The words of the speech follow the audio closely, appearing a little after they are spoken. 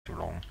too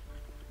long.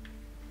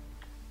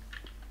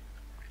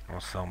 I'll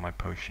sell my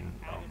potion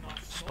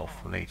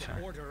stuff later.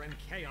 Order and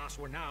chaos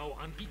were now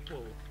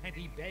unequal, and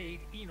he bade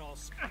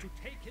Enos to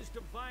take his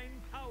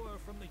divine power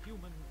from the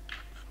human.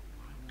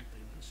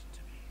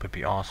 Would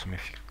be awesome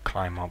if you could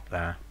climb up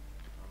there.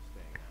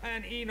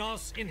 And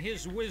Enos, in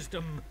his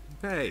wisdom.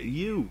 Hey,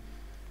 you!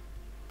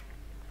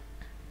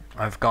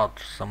 I've got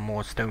some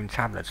more stone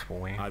tablets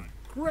for you.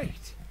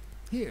 Great!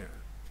 Here,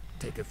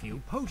 take a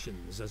few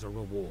potions as a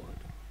reward.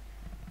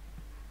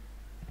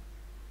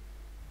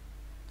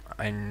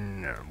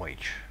 And wait.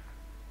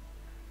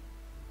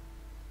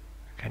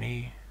 Can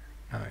he?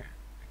 No.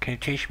 Can you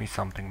teach me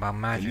something about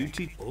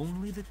magic?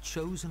 Only the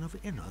chosen of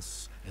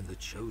Enos and the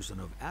chosen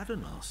of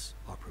Adanos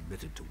are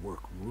permitted to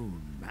work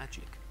rune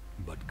magic.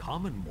 But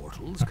common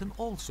mortals can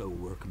also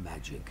work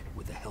magic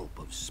with the help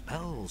of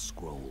spell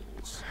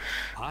scrolls.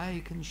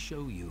 I can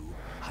show you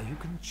how you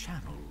can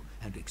channel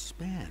and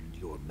expand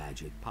your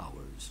magic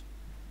powers.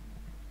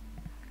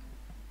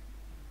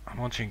 I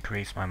want to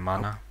increase my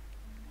mana.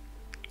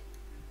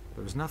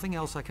 There's nothing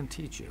else I can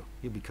teach you.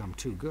 You become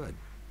too good.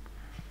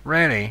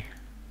 Really?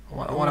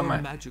 What am I?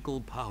 Your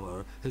magical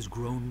power has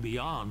grown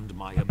beyond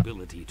my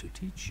ability to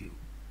teach you.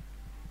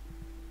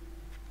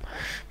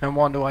 Then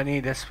what do I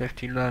need this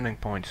 50 learning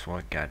points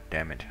for? God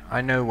damn it.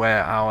 I know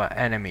where our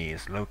enemy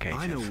is located.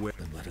 I know where.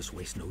 Then let us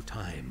waste no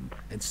time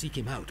and seek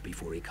him out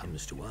before he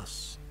comes to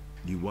us.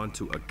 You want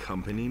to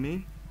accompany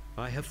me?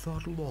 I have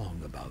thought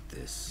long about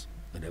this,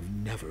 and have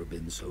never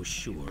been so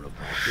sure of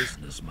my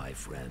business, my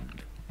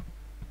friend.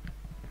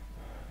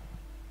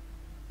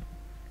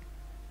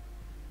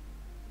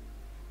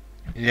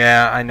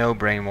 Yeah, I know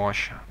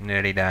brainwash. I'm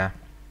nearly there.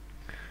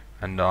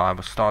 And I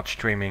will start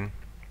streaming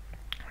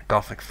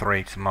Gothic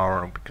 3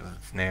 tomorrow because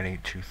it's nearly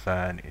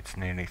 2:30. It's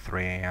nearly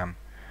 3 AM.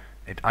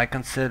 I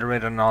consider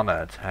it an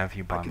honor to have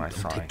you by my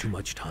side. Don't take too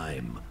much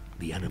time.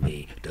 The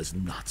enemy does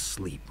not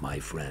sleep, my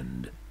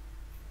friend.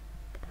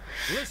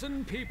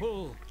 Listen,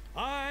 people.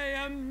 I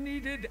am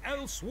needed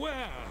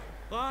elsewhere.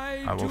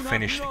 I will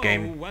finish the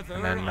game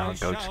and then I'll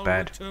go to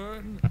bed.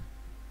 Return.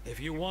 If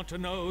you want to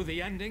know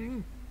the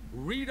ending,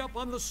 read up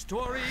on the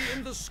story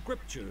in the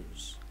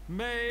scriptures.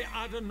 May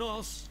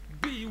Adanos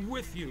be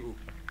with you.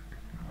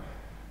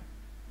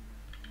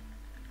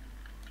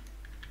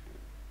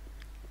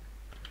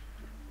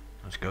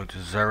 Let's go to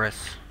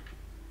Xardas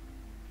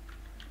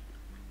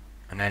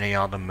and any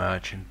other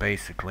merchant,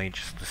 basically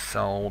just to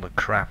sell all the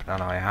crap that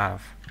I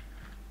have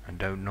and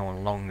don't no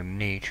longer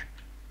need.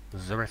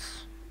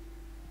 Xardas,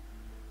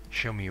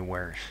 show me your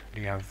wares.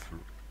 Do you have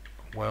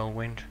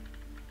whirlwind?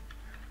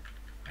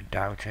 I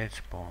doubt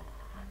it, but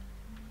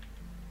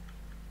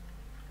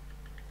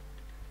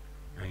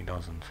no, he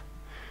doesn't.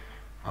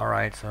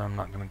 Alright, so I'm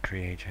not gonna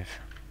create it.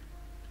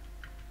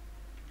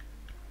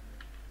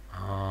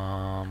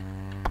 I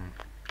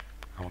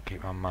will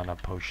keep my mana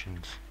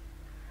potions.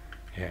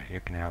 Yeah, you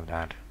can have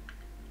that.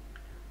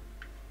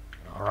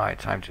 Alright,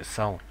 time to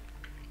sell.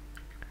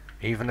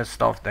 Even the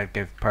stuff that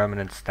give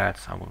permanent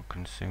stats, I will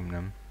consume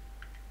them.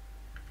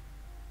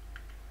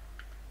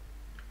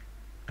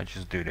 Let's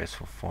just do this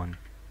for fun.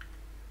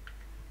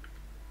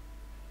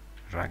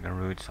 Dragon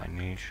roots I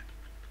need.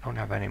 Don't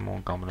have any more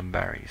goblin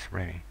berries,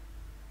 really.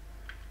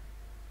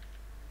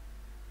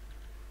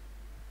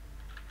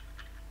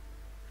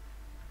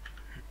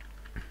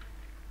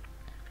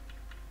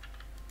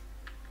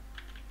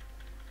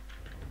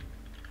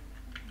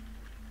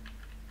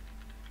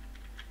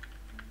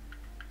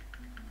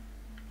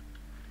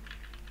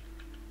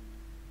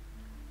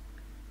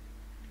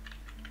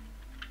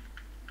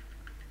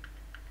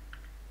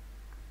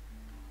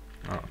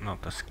 Oh,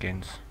 not the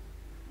skins.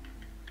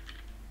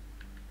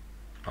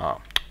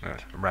 Oh,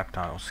 there's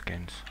reptile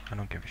skins. I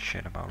don't give a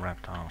shit about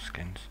reptile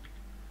skins.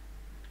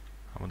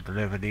 I will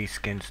deliver these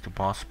skins to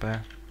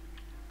Bosper.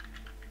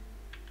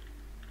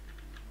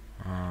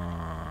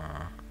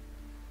 I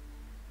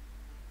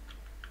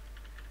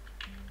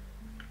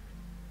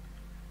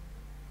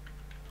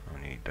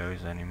don't need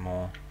those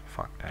anymore.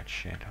 Fuck that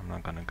shit. I'm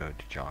not gonna go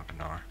to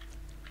Jarganar.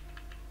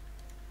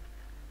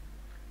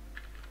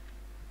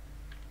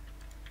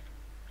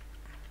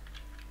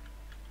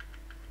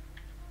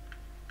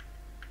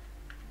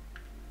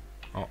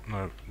 Oh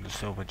no, the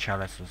silver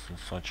chalices and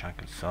such I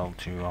can sell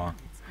to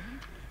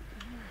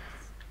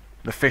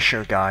the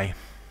fisher guy.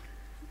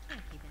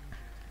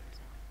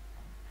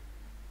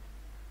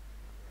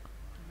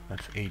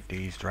 Let's eat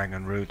these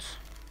dragon roots.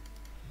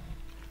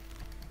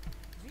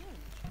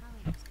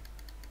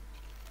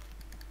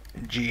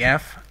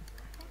 GF?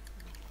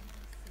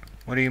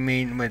 What do you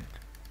mean with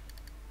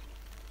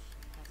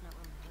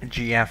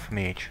GF,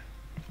 Mage?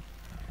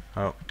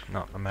 Oh,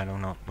 not the metal,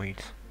 not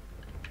wheat.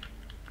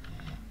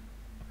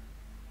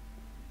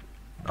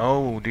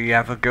 Oh, do you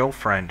have a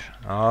girlfriend?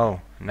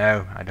 Oh,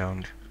 no, I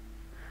don't.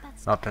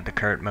 Not at the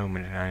current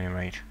moment, at any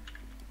rate.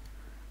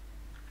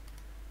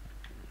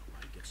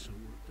 I get so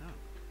worked up.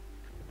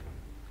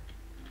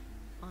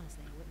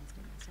 Honestly, I witnessed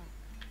it myself.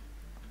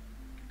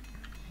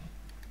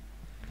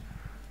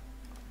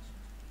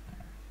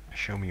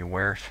 Show me your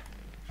wares.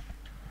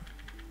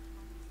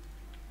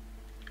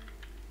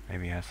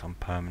 Maybe he has some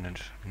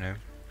permanent. No.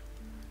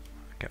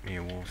 Get me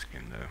a wolf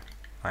skin though.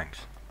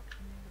 Thanks.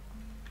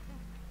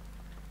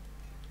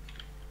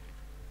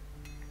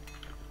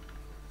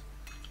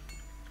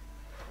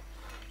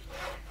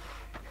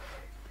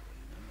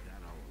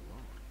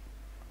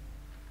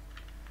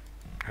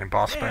 Hey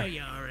Bosper. There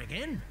you are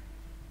again.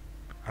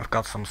 I've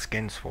got some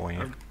skins for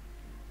you.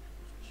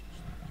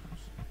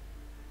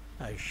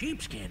 A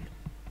sheepskin?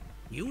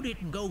 You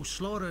didn't go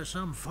slaughter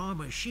some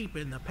farmer's sheep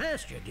in the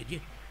pasture, did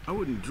you? I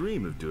wouldn't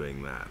dream of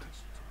doing that.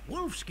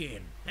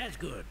 Wolfskin, that's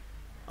good.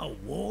 A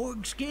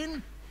warg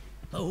skin?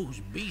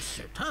 Those beasts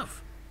are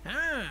tough.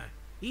 Ah,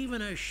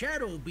 even a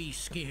shadow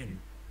beast skin.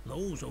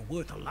 Those are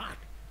worth a lot.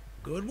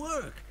 Good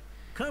work.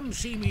 Come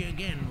see me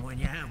again when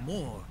you have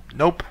more.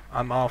 Nope,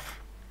 I'm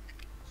off.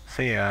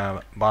 See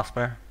ya,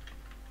 Bosper.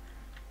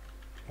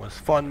 Was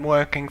fun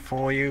working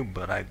for you,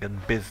 but I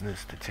got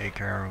business to take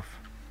care of.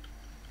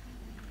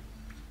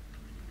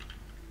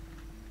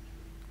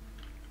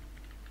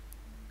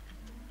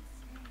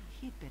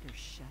 He'd better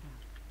shut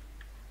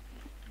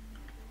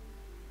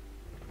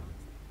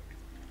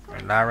up.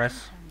 Hey,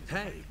 Lares,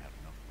 Hey,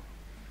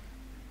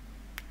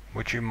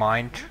 would you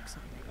mind?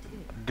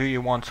 Do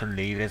you want to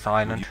leave this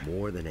island?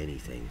 More than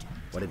anything,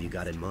 what have you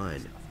got in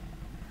mind?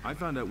 I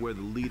found out where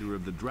the leader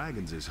of the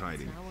dragons is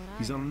hiding.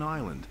 He's on an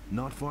island,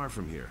 not far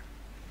from here.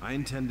 I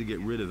intend to get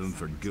rid of him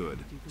for good.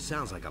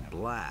 Sounds like a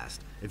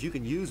blast. If you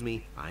can use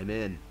me, I'm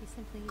in.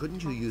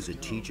 Couldn't you use a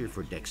teacher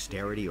for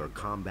dexterity or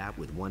combat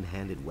with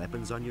one-handed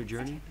weapons on your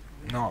journey?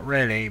 Not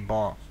really,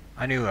 but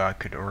I knew I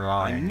could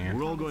rely on you.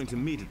 We're all going to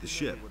meet at the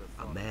ship.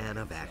 A man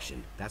of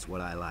action. That's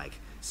what I like.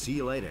 See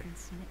you later.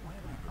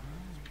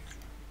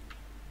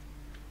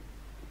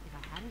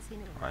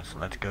 Right, so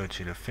let's go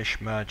to the fish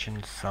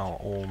merchant, sell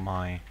all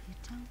my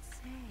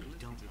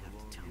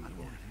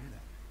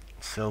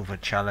silver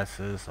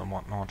chalices and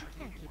whatnot.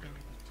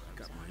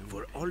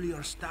 For all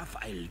your stuff,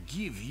 I'll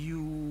give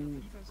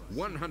you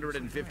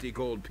 150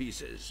 gold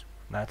pieces.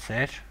 That's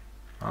it?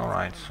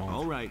 Alright, so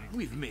All right.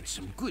 We've made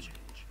some good.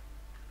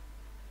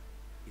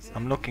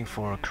 I'm looking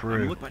for a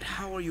crew. But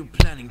how are you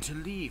planning to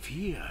leave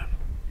here?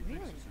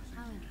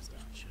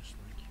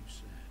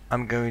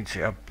 I'm going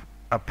to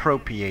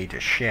appropriate a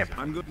ship.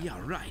 I'm good. Yeah,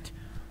 right.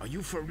 Are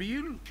you for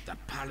real? The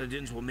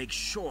paladins will make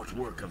short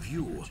work of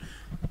you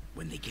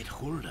when they get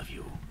hold of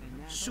you.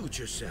 Suit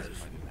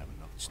yourself.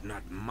 It's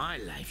not my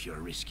life you're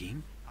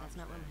risking. That's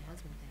not what my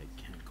husband thinks.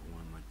 It can't go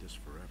on like this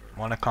forever.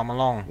 Wanna come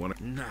along?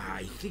 Nah,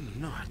 I think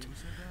not.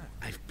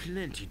 I've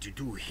plenty to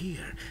do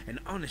here, and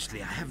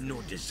honestly, I have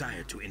no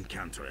desire to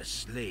encounter a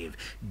slave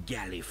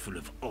galley full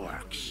of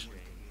orcs.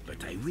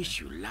 But I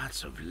wish you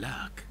lots of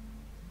luck.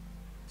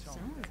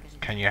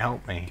 Can you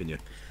help me? Can you?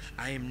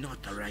 I am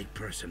not the right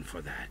person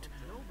for that.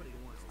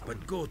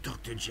 But go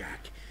talk to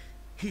Jack.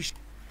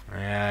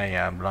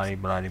 Yeah, bloody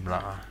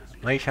blah.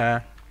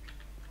 Later.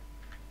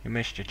 You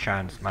missed your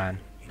chance, man.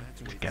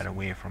 To get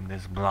away from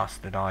this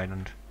blasted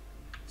island.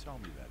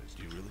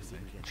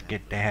 Let's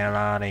get the hell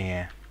out of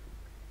here.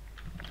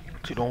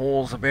 To the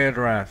halls of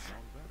Irdorath.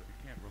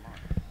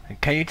 And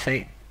can you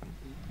take...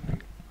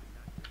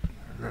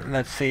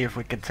 Let's see if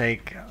we can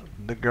take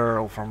the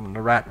girl from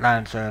the Rat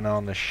Lantern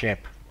on the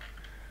ship.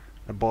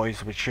 The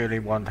boys would surely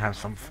want to have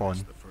some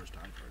fun.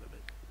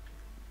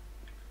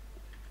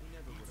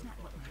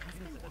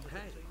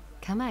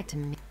 Come back to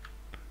me.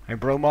 Hey,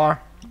 Bromar.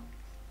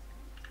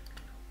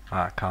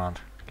 I can't.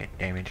 Get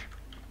damage.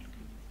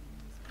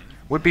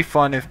 Would be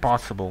fun if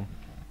possible,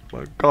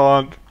 but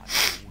can't.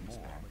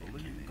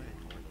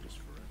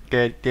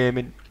 Get damn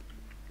it.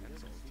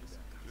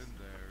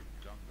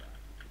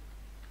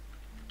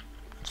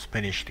 Let's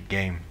finish the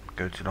game.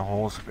 Go to the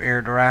halls of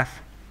Irdorath.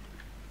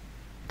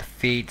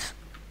 Defeat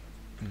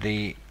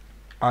the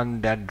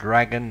undead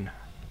dragon,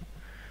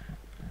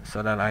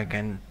 so that I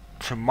can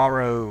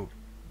tomorrow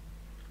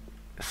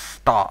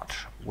start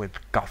with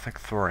Gothic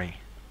 3.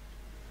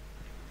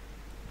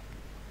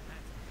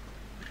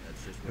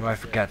 Do I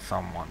forget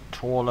someone?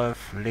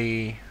 Torlof,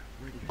 Lee,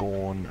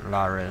 Gorn,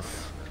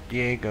 Lares,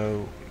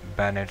 Diego,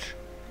 Bennet,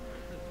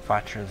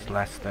 Vatras,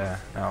 Lester.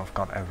 Now I've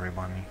got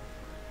everybody.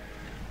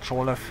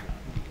 Torlof.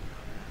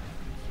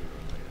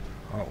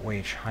 Oh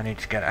wait, I need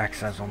to get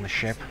access on the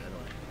ship.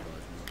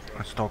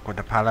 Let's talk with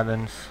the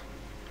paladins.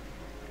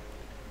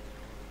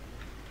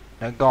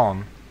 They're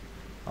gone.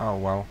 Oh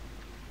well.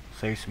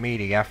 Saves me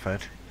the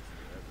effort.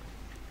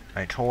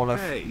 Hey, Torlof.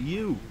 Hey,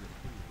 you.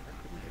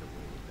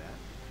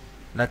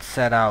 Let's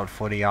set out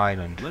for the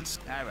island.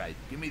 Alright,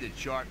 give me the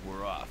chart,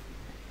 we're off.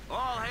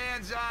 All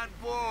hands on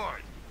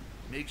board!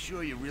 Make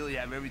sure you really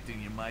have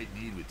everything you might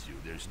need with you.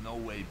 There's no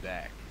way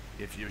back.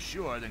 If you're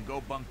sure, then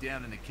go bunk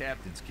down in the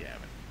captain's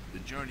cabin. The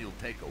journey will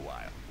take a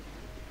while.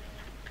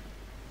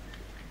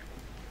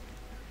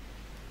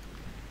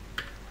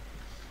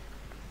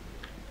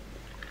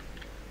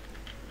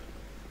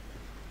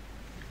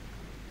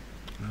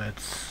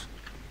 Let's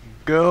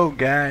go,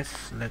 guys.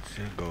 Let's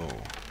go.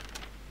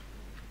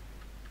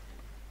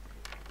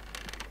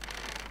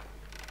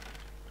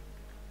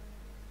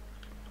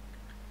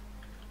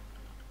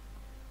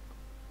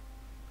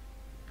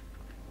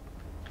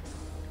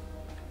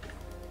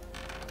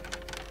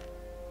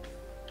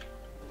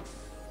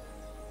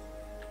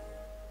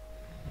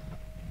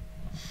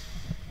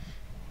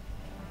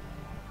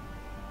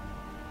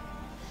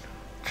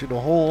 to the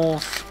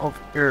halls of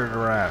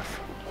Irdorath.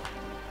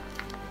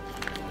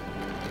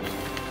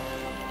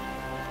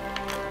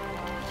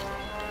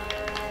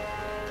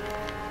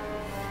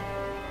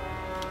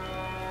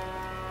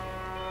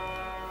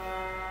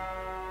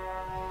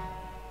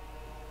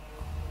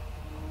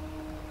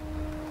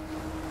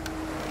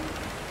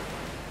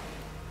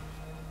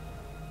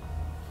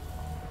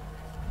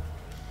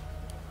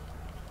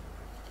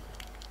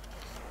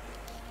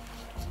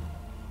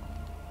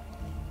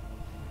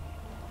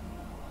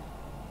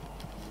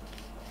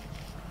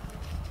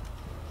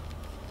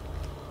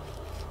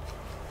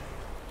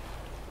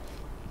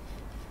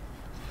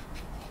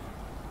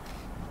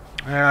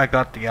 Yeah, I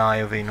got the Eye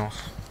of Adanos.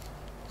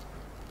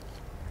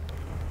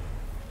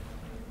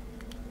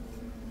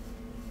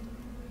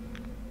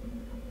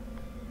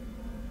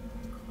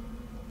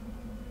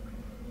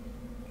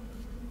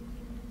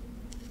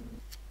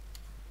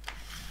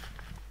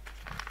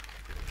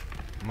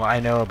 What I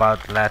know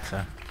about the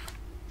latter.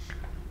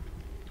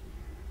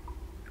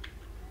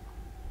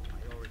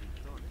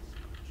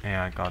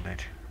 Yeah, I got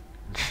it.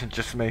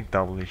 Just make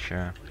doubly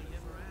sure.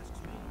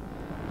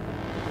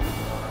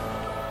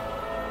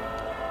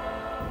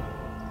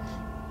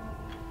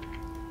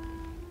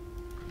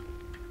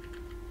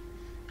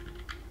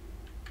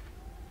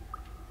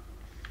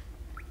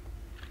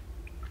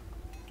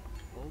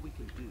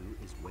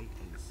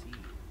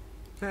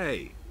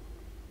 Hey.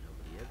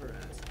 Nobody ever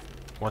asks.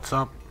 What's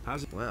up?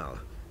 How's it? Well,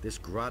 this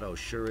grotto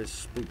sure is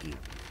spooky.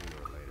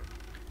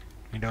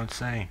 You don't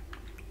say.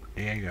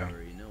 Diego.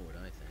 You know what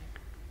I think.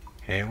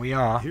 Here we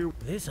are.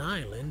 This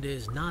island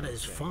is not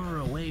as far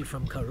away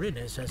from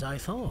Khorinis as I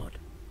thought.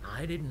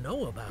 I didn't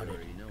know about it.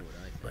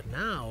 But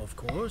now, of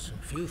course,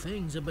 a few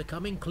things are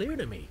becoming clear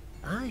to me.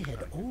 I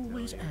had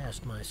always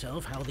asked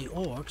myself how the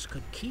orcs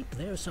could keep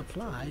their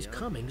supplies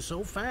coming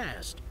so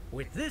fast.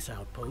 With this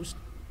outpost,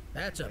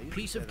 that's a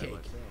piece of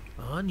cake.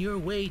 On your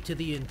way to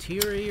the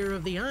interior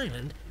of the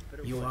island,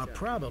 you are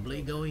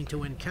probably going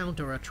to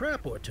encounter a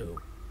trap or two.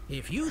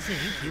 If you think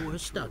you were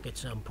stuck at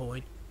some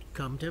point,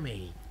 come to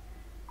me.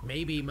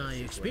 Maybe my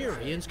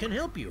experience can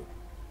help you.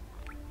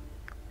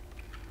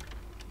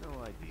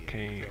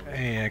 Okay,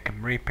 hey, I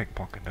can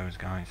re-pickpocket those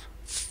guys.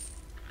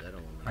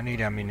 I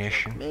need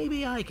ammunition.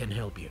 Maybe I can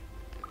help you.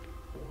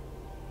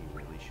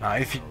 Now,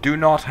 if you do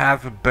not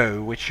have a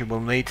bow, which you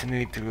will need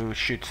to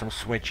shoot some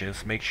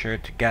switches, make sure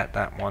to get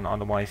that one,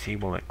 otherwise he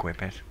will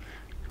equip it.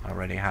 I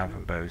already have a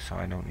bow, so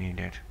I don't need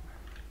it.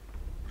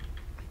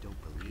 I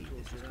don't believe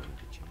this is going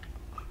to change.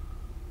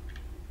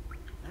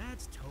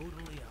 That's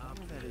totally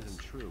obvious. That isn't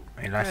true.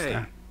 Hey,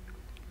 Lester.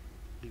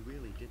 He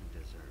really didn't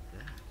deserve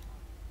that.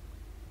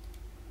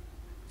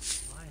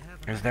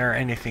 Is there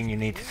anything you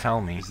need to tell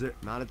me? Is there?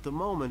 Not at the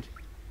moment.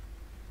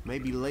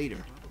 Maybe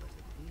later.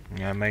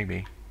 Yeah,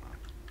 maybe.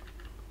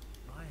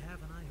 Why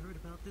haven't I heard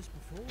about this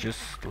before?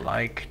 Just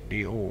like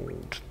the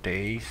old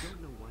days.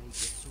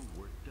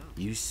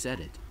 You said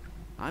it.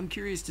 I'm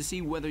curious to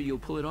see whether you'll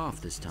pull it off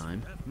this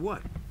time.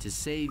 What? To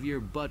save your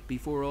butt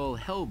before all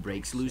hell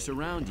breaks loose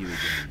around you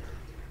again.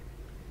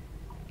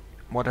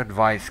 What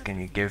advice can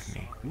you give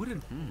me?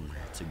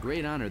 It's a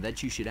great honor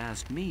that you should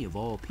ask me of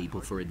all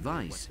people for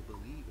advice.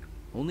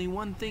 Only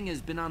one thing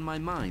has been on my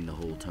mind the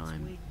whole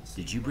time.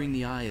 Did you bring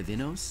the Eye of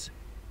Adanos?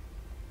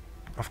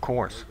 Of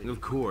course.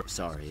 Of course.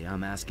 Sorry,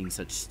 I'm asking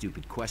such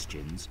stupid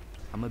questions.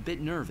 I'm a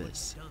bit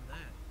nervous.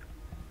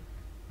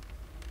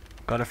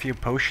 Got a few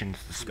potions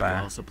to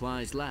spare. While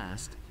supplies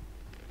last.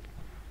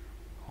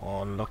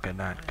 Oh, look at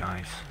that,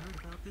 guys.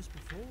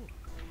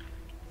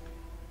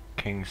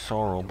 King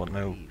Sorrel, but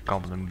no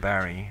Goblin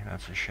Berry.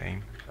 That's a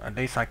shame. At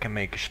least I can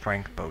make a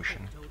strength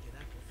potion.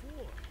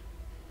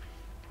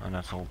 And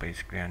that's all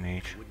basically I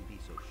need.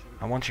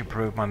 I want to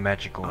improve my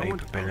magical I'll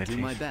abilities.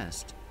 do my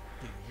best.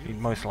 You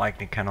most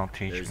likely cannot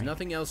teach There's me.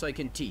 nothing else I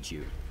can teach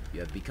you.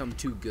 You have become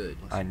too good.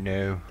 I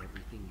know.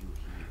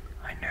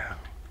 I know.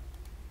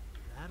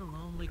 That'll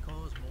only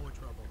cause more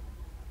trouble.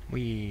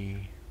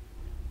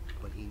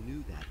 But he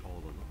knew that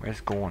all along.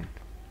 Where's Gorn?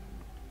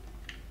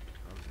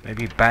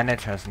 Maybe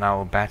Bennet has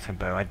now a better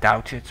bow. I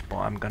doubt it, but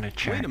I'm gonna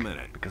check. Wait a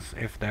minute. Because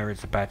if there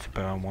is a better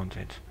bow, I want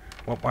it.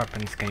 What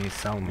weapons can you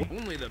sell me?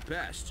 Only the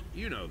best.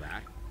 You know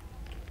that.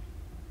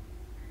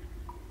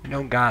 You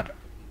don't got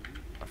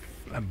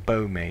a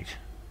bow, mate.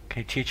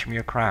 Can you teach me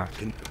your craft?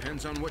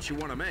 Depends on what you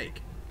want to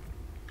make.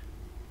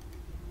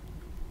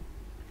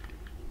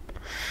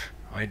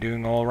 Are you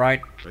doing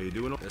alright? Are you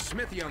doing? The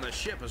smithy on the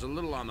ship is a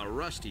little on the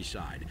rusty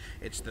side.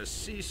 It's the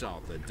sea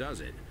salt that does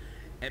it.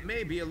 It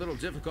may be a little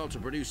difficult to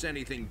produce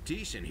anything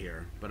decent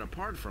here, but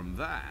apart from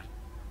that...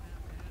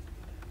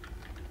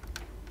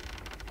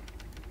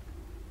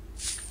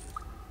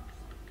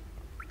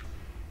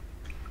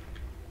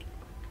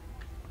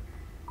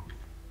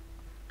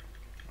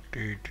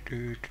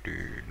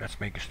 Let's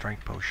make a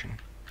strength potion.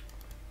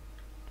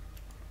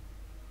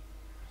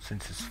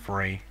 Since it's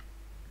free.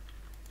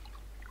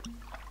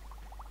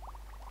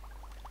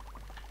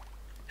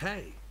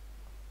 Hey.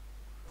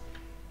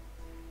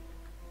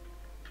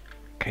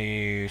 Can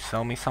you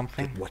sell me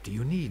something? What do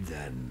you need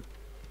then?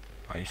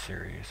 Are you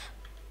serious?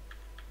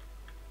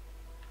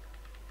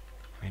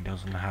 He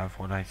doesn't have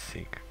what I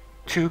seek.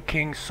 2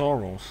 King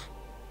Sorrows.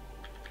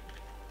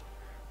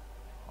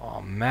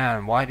 Oh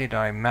man, why did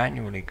I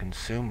manually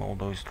consume all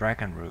those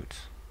dragon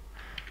roots?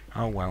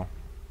 Oh well.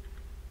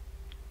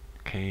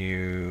 Can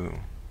you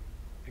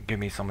give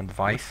me some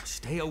advice?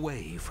 Stay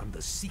away from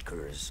the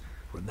Seekers.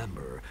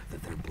 Remember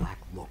that their black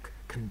look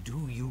can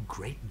do you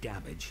great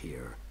damage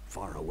here,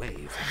 far away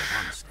from the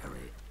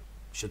monastery.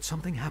 Should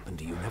something happen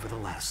to you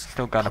nevertheless,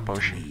 Still got a come to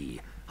potion. me.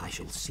 I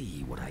shall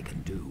see what I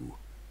can do.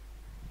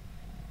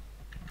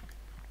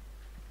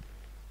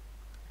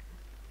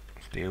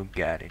 Still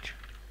got it.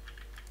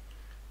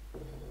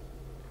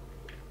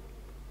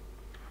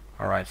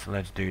 Alright, so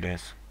let's do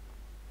this.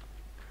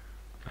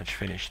 Let's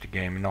finish the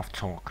game. Enough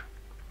talk.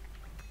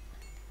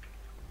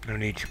 No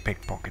need to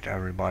pickpocket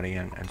everybody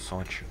and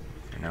such.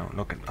 You know,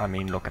 look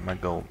at my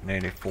gold.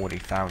 Nearly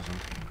 40,000.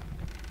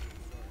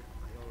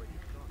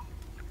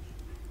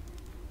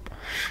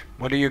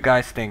 What do you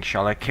guys think?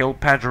 Shall I kill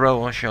Pedro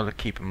or shall I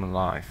keep him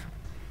alive?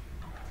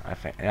 I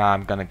think, yeah,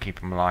 I'm gonna keep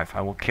him alive.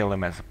 I will kill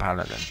him as a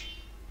paladin.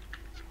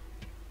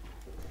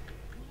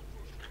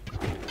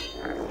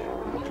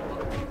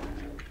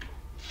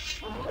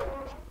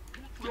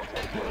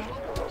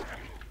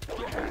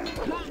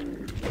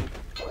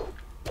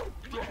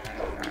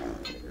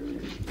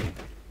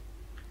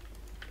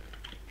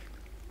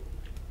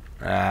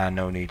 Ah,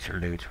 no need to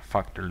loot.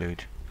 Fuck the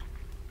loot.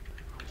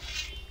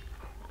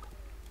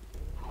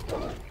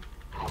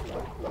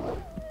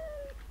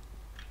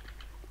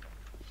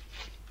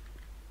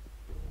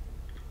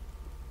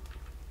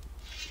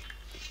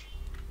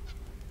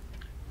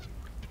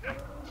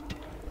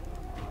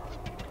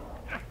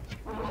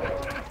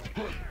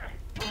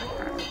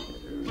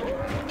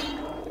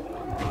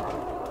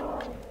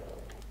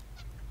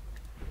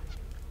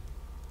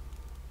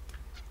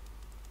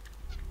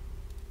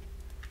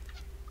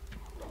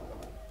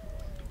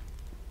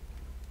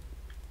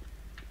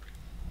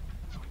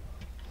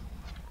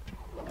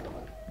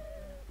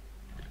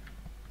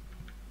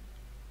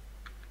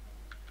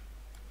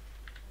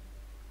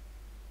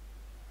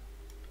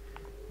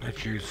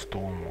 Let's use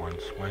Storm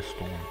once. Where's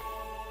Storm?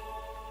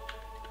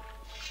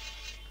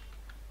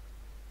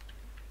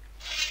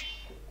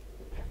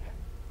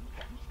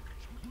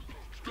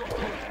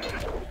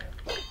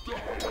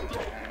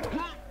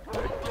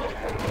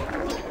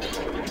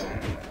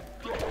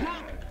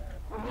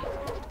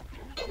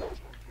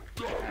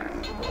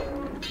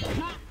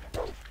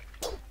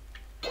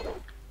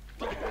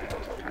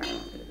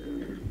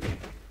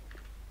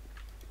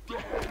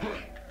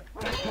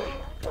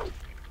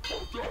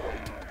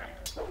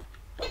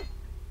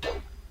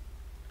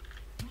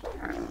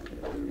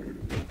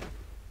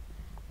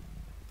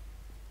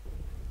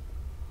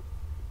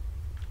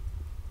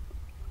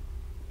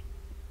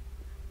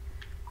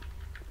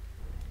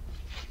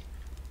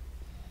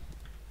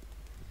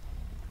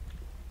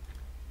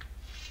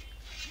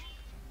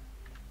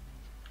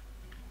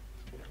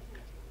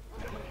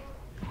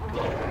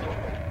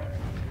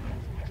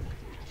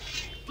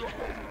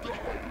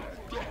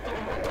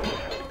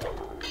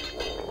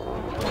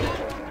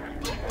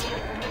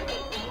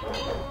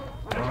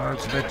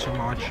 It's a bit too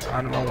much.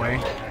 Out of my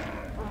way.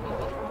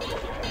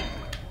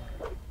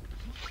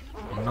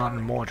 I'm not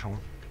immortal.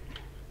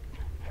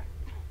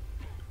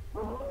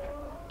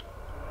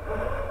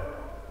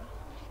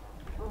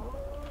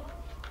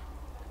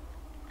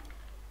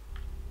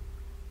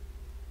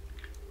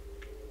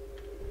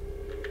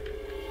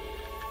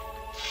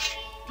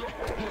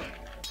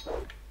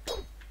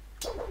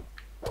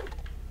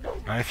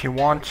 Now if you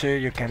want to,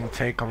 you can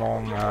take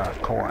along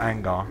Cor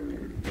Angar.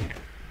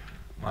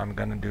 I'm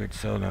gonna do it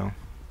solo.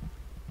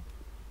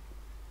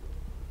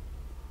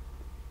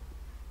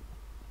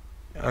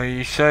 Oh,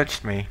 you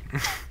searched me.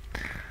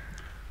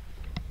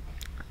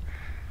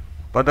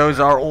 But those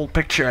are all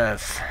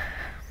pictures.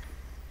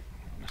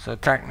 So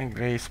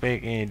technically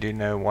speaking, you do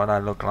know what I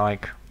look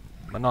like,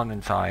 but not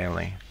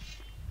entirely.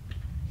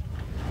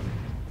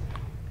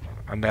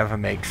 I never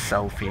make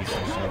selfies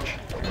and such.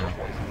 Yeah.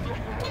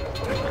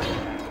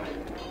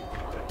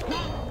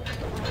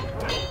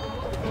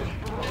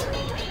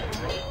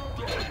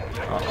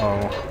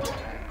 Uh-oh.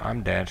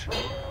 I'm dead.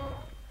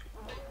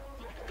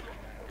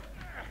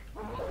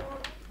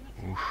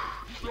 Oof.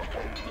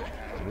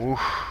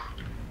 Oof.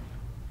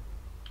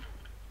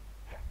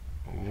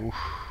 Oof.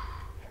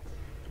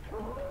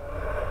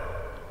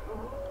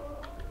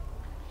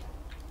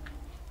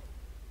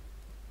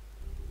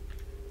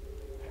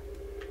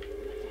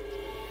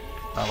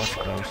 That was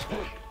close.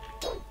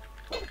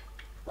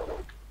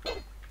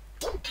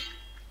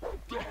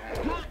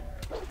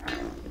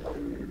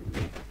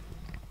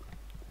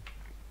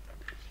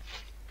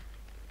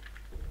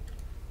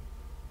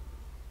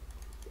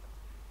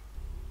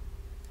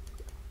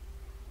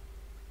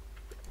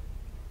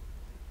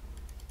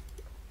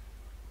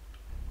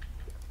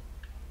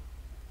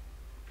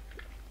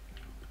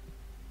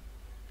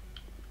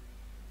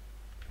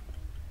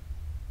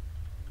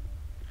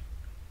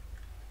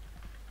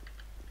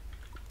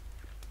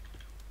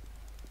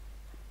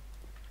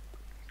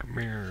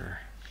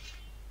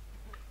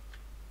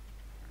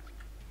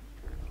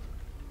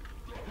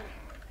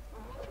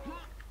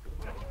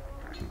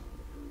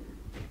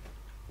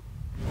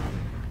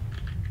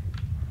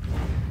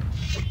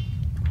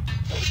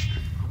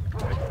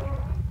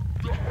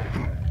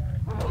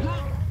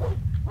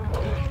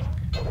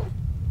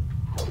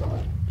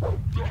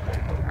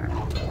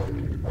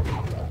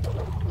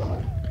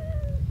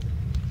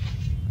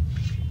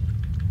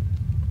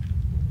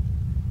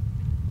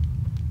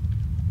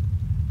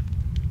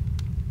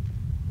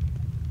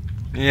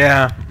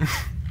 Yeah.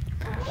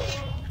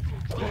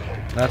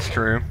 That's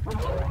true.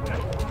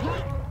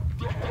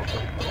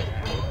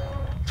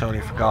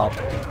 Totally forgot.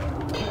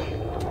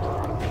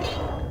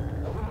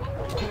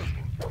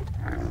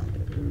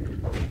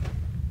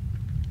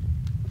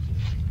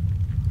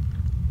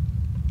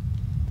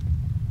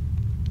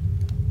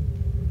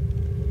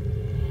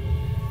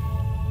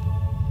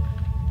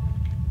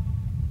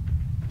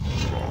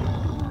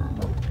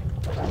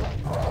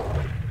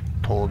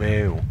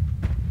 Torlof.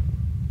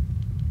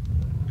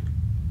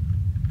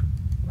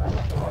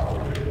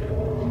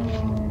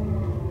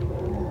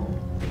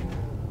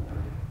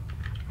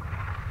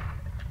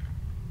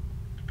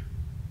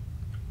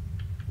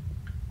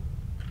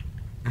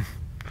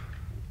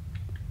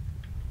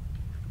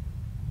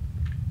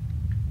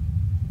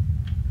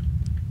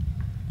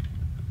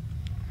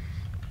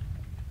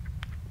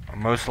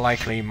 Most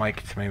likely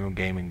Meikitamemo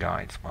gaming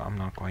guides, but I'm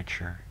not quite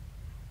sure.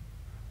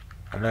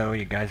 Hello,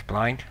 you guys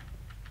blind?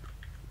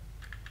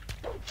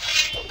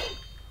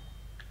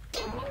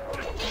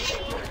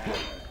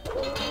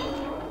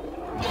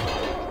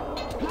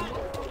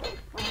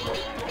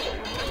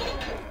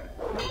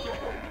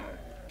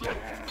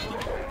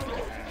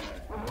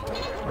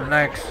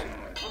 Relax.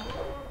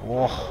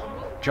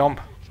 Oh, jump.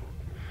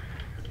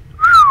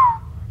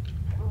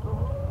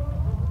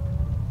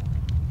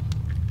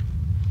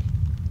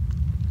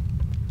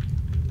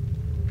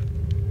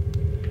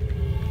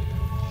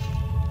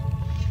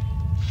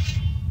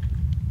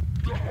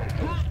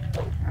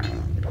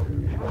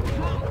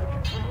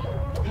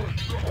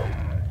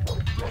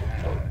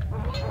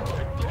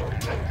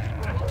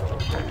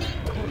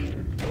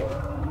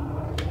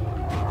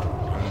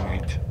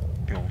 Alright,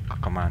 your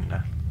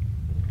commander.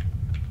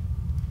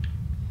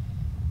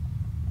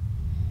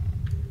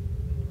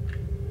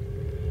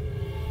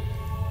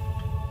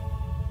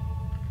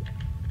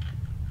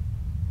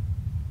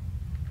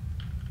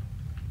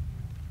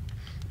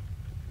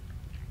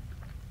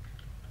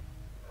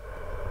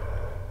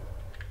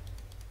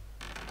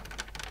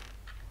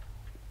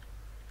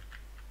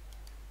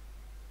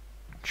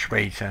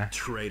 Traitor.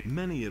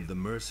 Many of the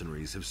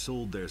mercenaries have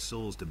sold their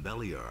souls to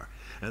Bowyer,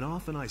 and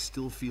often I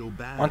still feel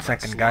bad. One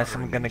second, guys, I'm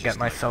slaughtering gonna them get just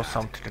like myself that.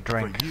 something to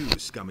drink. For you,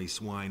 scummy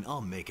swine,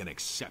 I'll make an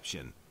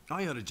exception.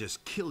 I ought to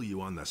just kill you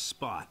on the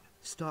spot.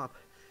 Stop.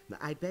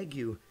 I beg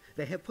you.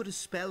 They have put a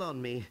spell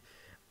on me.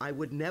 I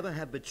would never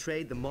have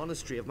betrayed the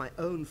monastery of my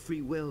own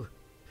free will.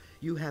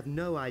 You have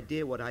no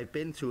idea what I've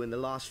been through in the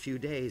last few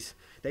days.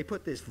 They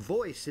put this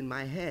voice in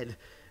my head.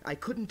 I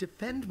couldn't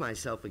defend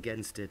myself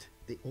against it.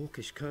 The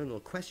Orcish colonel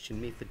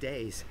questioned me for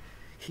days.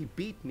 He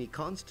beat me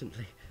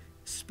constantly.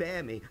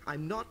 Spare me.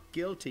 I'm not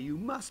guilty. You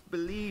must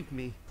believe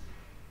me.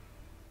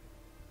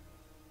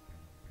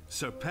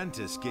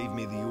 Apprentice gave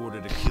me the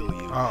order to kill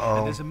you. Uh-oh.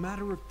 And as a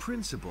matter of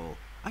principle,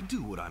 I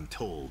do what I'm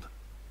told.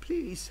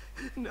 Please,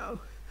 no.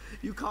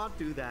 You can't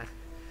do that.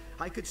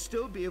 I could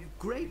still be of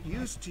great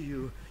use to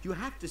you. You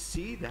have to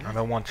see that. I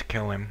don't want to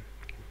kill him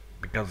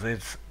because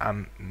it's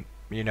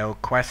you know,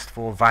 quest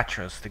for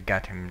Vatras to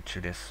get him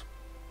to this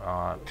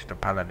to the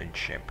paladin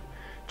ship.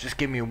 Just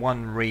give me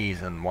one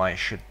reason why I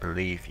should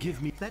believe you.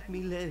 Let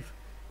me live.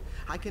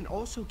 I can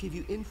also give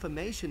you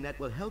information that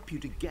will help you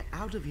to get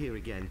out of here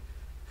again.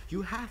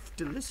 You have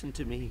to listen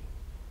to me.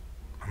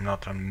 I'm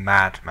not a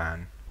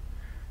madman.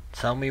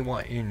 Tell me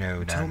what you know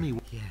then. Tell me.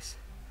 Yes,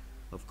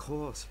 of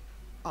course.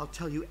 I'll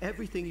tell you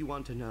everything you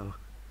want to know.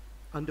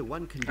 Under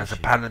one condition. As a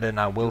paladin,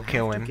 I will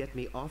kill him. Get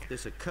me off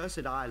this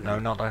accursed island. No,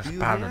 not as a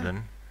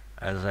paladin.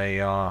 As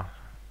a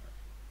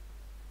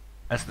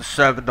as the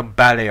servant of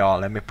Bowyer.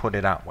 Let me put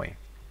it that way.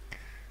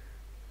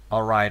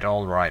 All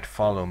right.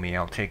 Follow me.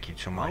 I'll take you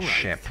to my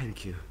ship.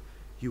 Thank you.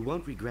 You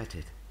won't regret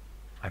it.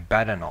 I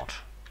better not.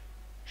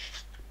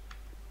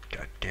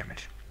 God damn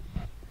it.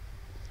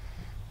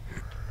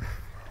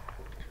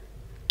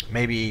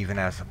 Maybe even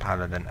as a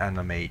paladin and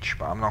a mage,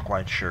 but I'm not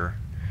quite sure.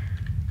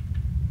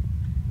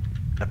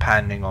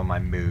 Depending on my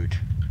mood.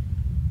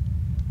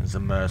 As a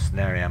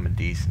mercenary, I'm a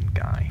decent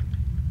guy.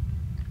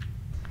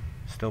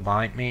 Still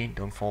behind me?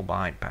 Don't fall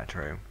behind,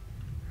 Petro.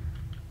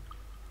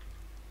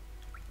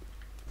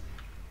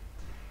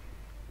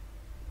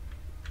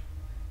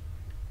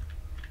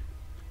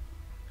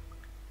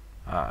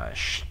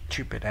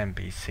 Stupid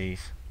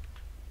NPCs.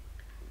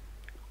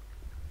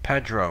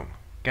 Pedro,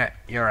 get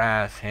your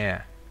ass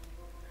here.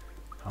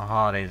 How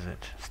hard is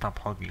it? Stop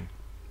hugging.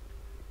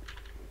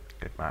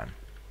 Good man.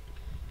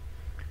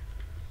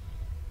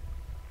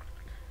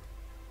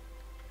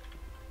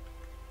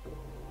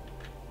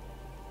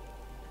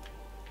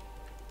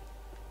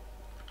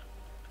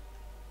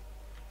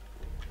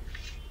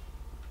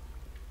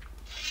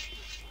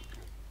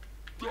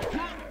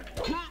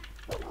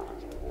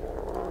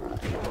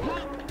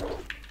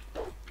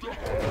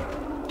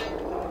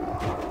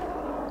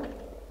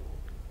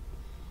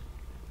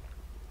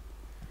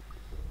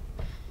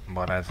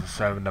 But as a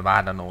servant of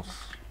Adanos,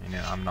 you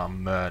know, I'm not a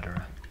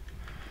murderer.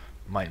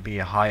 Might be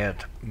a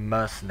hired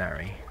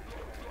mercenary.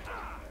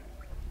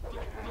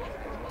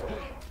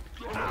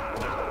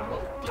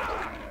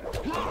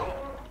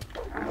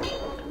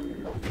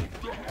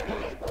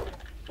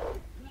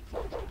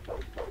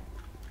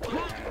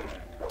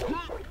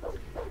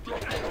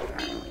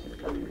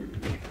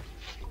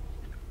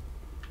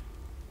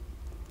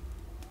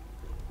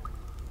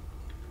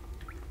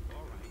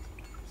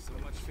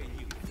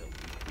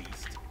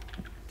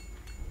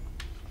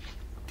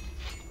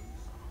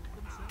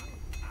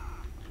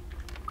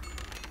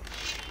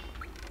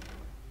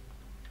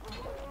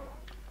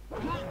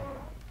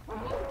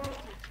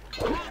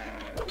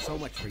 So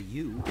much for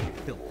you,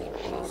 filthy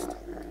beast.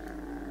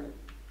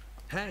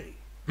 Hey!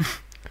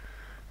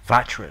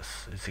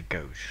 Vatras is a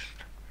ghost.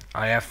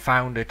 I have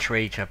found a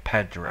traitor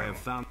Pedro. I have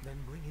found... Then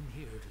bring him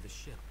here to the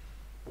ship.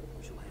 We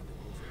shall hand him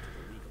over to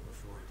the legal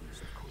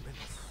authorities of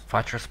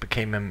Khorinis.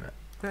 Vatras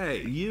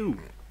Hey, you!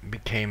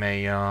 became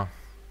a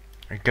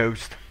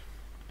ghost.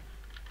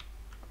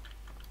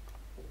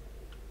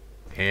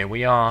 Here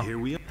we are. Here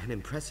we are. An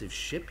impressive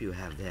ship you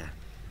have there.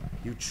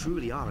 You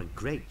truly are a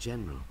great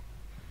general.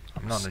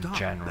 I'm not Stop a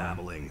general.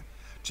 babbling.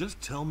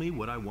 Just tell me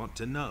what I want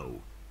to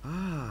know.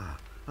 Ah,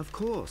 of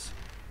course.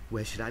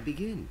 Where should I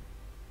begin?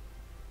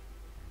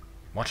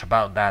 What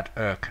about that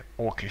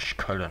orcish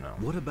colonel?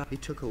 What about... He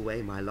took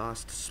away my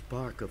last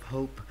spark of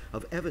hope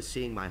of ever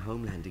seeing my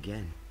homeland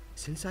again.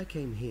 Since I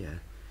came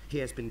here, he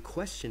has been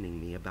questioning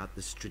me about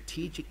the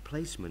strategic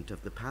placement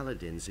of the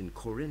paladins in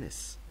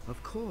Khorinis.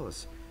 Of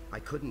course, I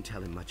couldn't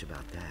tell him much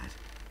about that.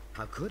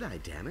 How could I,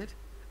 damn it?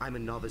 I'm a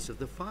novice of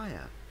the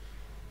fire.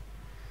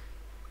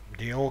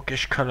 The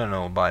orcish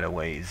colonel, by the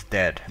way, is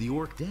dead. The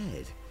orc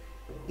dead?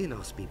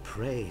 Inos be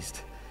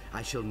praised.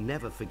 I shall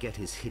never forget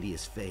his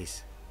hideous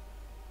face.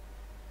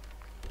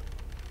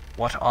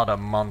 What other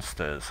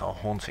monsters are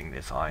haunting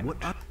this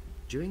island?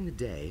 During the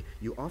day,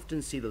 you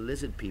often see the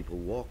lizard people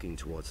walking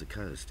towards the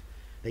coast.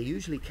 They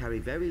usually carry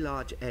very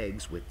large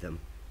eggs with them.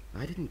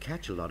 I didn't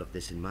catch a lot of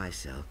this in my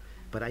cell,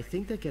 but I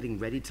think they're getting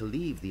ready to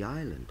leave the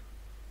island.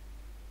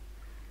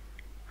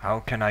 How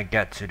can I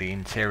get to the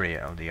interior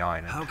of the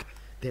island?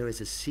 There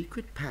is a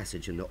secret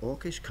passage in the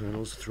Orcish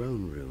Colonel's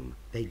throne room.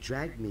 They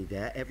dragged me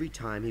there every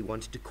time he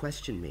wanted to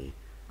question me.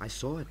 I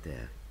saw it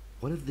there.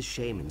 One of the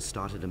shamans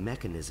started a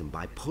mechanism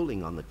by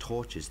pulling on the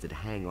torches that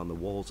hang on the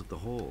walls of the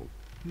hall.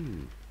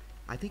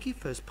 I think he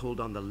first pulled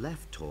on the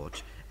left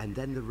torch and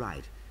then the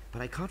right,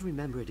 but I can't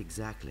remember it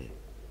exactly.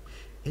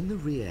 In the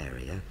rear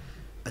area,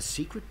 a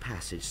secret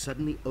passage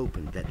suddenly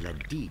opened that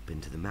led deep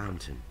into the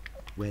mountain.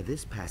 Where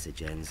this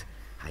passage ends,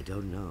 I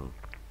don't know.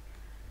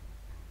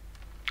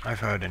 I've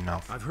heard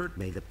enough.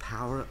 May the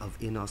power of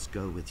Inos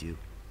go with you.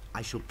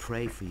 I shall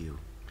pray for you.